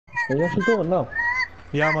Are you actually going now?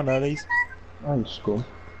 Yeah, I'm on earlies. Oh, you scum.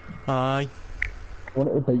 Aye. I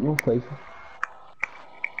wanted to beat you on FIFA.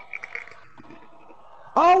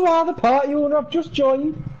 Oh, wow, the party owner, I've just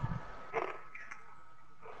joined.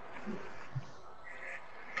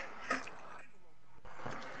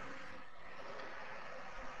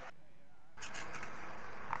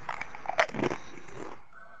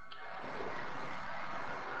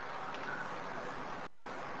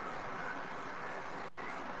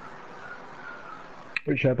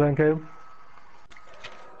 Which airplane came?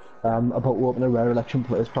 About to open a rare election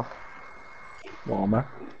players pack. Warmer.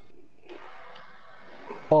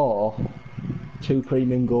 Or two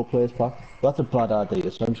premium gold players pack. That's a bad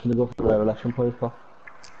idea, so I'm just going to go for the rare election players pack.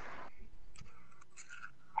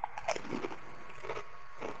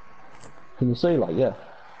 Can you see, like, yeah?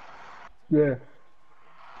 Yeah.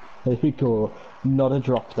 There you go. Not a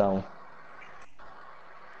drop down.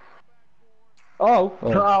 Oh!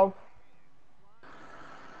 Oh. Ow!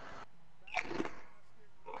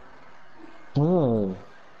 Oh.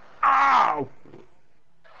 Ow!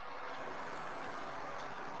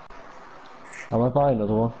 I might buy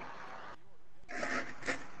another one.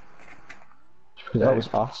 Because that Hey. was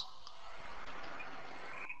ass.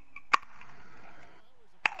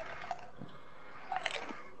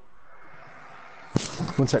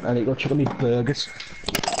 One second, I need to go check on these burgers.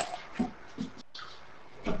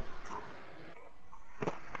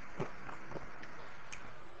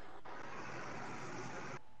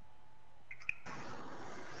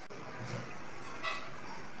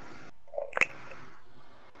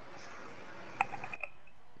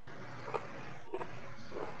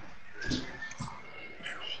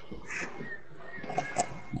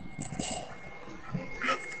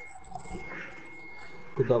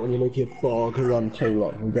 Good luck when you make your burger on too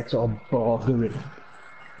long and gets all burgery.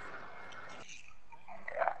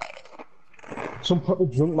 Some proper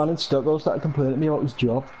drunk man in Stuttgart started complaining to me about his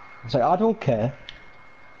job. It's like, I don't care.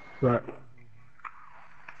 Right.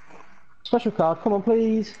 Special card, come on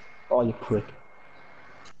please. Oh, you prick.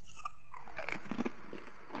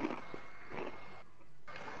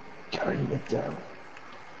 Carrying it down.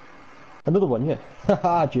 Another one, yeah.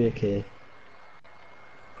 Haha, JK.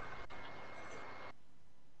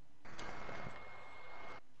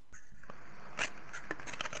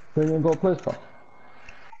 Bring go play for?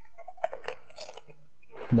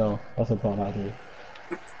 No, that's a bad idea.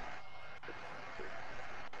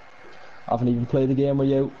 I haven't even played the game with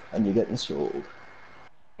you, and you're getting sold.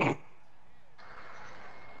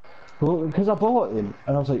 Well, because I bought him,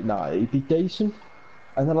 and I was like, nah, he'd be decent.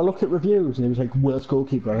 And then I looked at reviews, and he was like, worst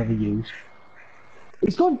goalkeeper I've ever used.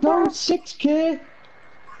 He's gone down 6k!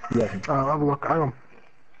 Yeah, I'll have a look. Hang on.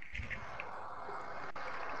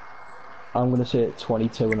 I'm gonna say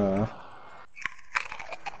 22 and a half.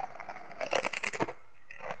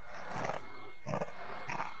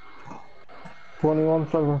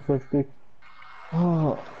 21,750.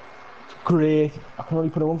 Oh, great. I can only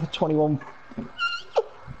put it on for 21.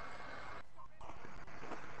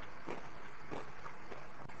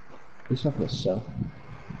 He's not gonna sell.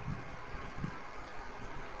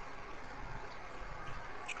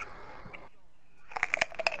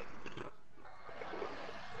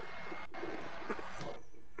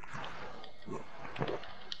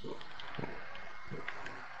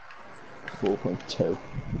 $4.2.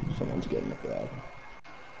 Someone's getting it there.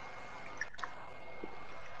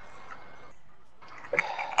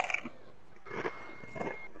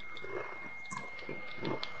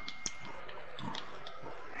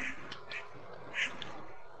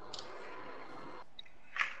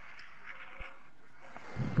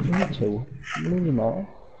 There's only two. Really more.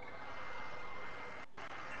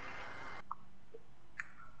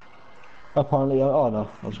 Apparently, oh no,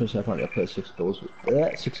 I was gonna say apparently I played 6 goals.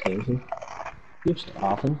 Yeah, 6 games. Just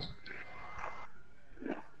Athens.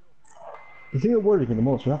 The thing that worried me the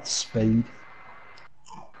most was that speed.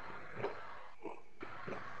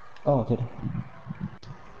 Oh, I did.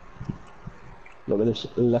 Look at this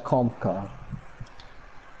Lecomte card.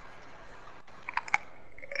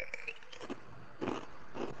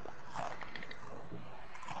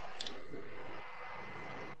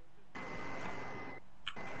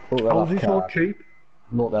 Look at How is that he so card. cheap?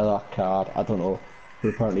 Look at that card. I don't know. But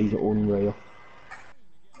apparently he's unreal.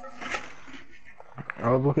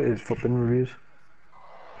 I'll have a look at his flipping reviews.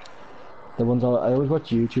 The ones I always watch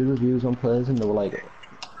YouTube reviews on players and they were like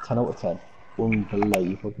 10 out of 10.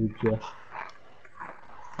 Unbelievable, Jeff.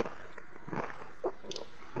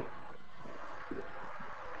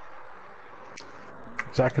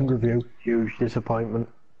 Second review, huge disappointment.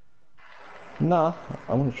 Nah,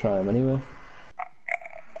 I'm gonna try him anyway.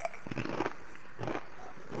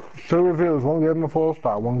 Two reviews, one gave him a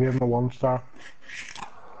 4-star, one gave him a 1-star.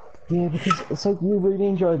 Yeah, because it's like you really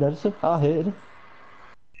enjoyed Edison. I hated it.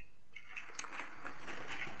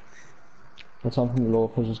 What's on from the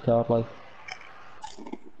Lopez's card, like?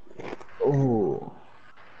 Oh.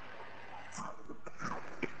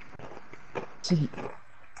 See,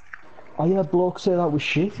 I heard bloke say that was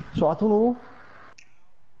shit, so I don't know.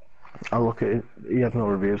 I'll look at it, he has no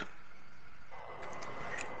reviews.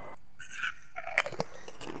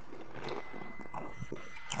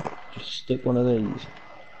 Just stick one of these.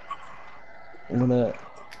 I'm gonna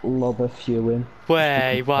lob a few in.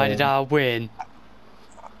 Wait, why did I win?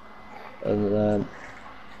 And then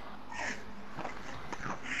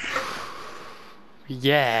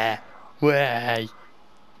Yeah, way.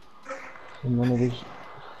 one of these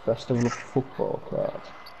Festival of Football cards.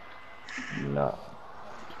 No.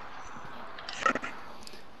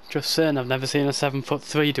 Just saying, I've never seen a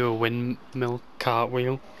 7'3" do a windmill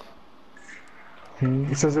cartwheel.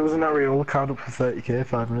 He says there was an Areola card up for 30k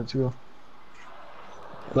 5 minutes ago.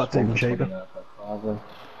 That's even cheaper.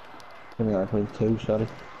 29.2, sorry.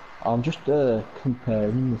 I'm just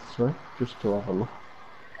comparing the three, just to have a look.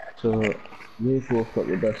 So, you've both got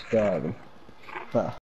the best garden.